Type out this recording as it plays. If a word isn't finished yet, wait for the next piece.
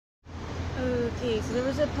Okay, so there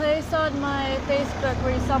was a place on my Facebook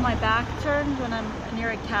where you saw my back turned when I'm near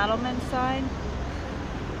a Cattlemen sign,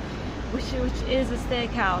 which is a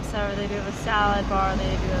steakhouse. However, they do have a salad bar, they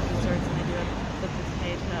do have desserts, and they do have the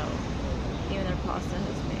potato. Even their pasta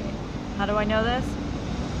has made. How do I know this?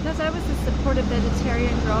 Because I was a supportive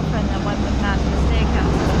vegetarian girlfriend that went with Matt to the steakhouse,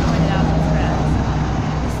 as he pointed out to his friends.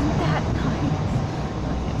 Isn't that nice?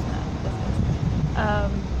 Okay, it's not.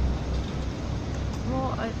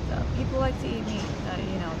 Well, people like to eat meat.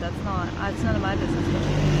 You know, it's none of my business what you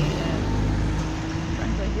eat. And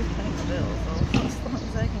frankly, who's paying the bills? So as long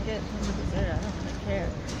as I can get some dessert, I don't really care.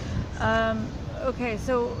 Okay,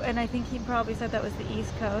 so, and I think he probably said that was the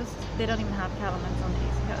East Coast. They don't even have Cattlemen's on the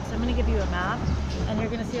East Coast. So I'm going to give you a map, and you're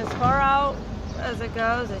going to see as far out as it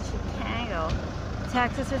goes as you can go.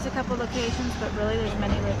 Texas, there's a couple locations, but really there's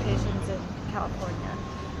many locations in California.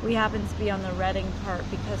 We happened to be on the Redding part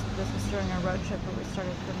because this was during our road trip where we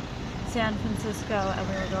started from San Francisco and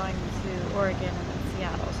we were going to Oregon and then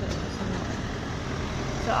Seattle, so it was north.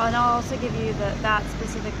 So, and I'll also give you that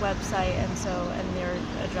specific website and their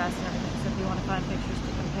address and everything. So if you want to find pictures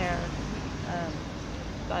to compare,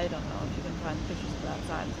 I don't know if you can find pictures of that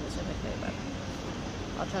sign specifically, but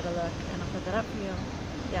I'll try to look and I'll put that up for you.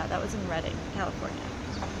 Yeah, that was in Redding, California.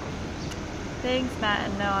 Thanks, Matt,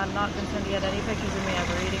 and no, I'm not concerned to get any pictures of me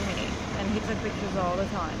ever eating meat. And he took pictures all the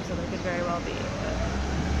time, so they could very well be. But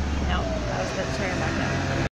no, I was vegetarian back then.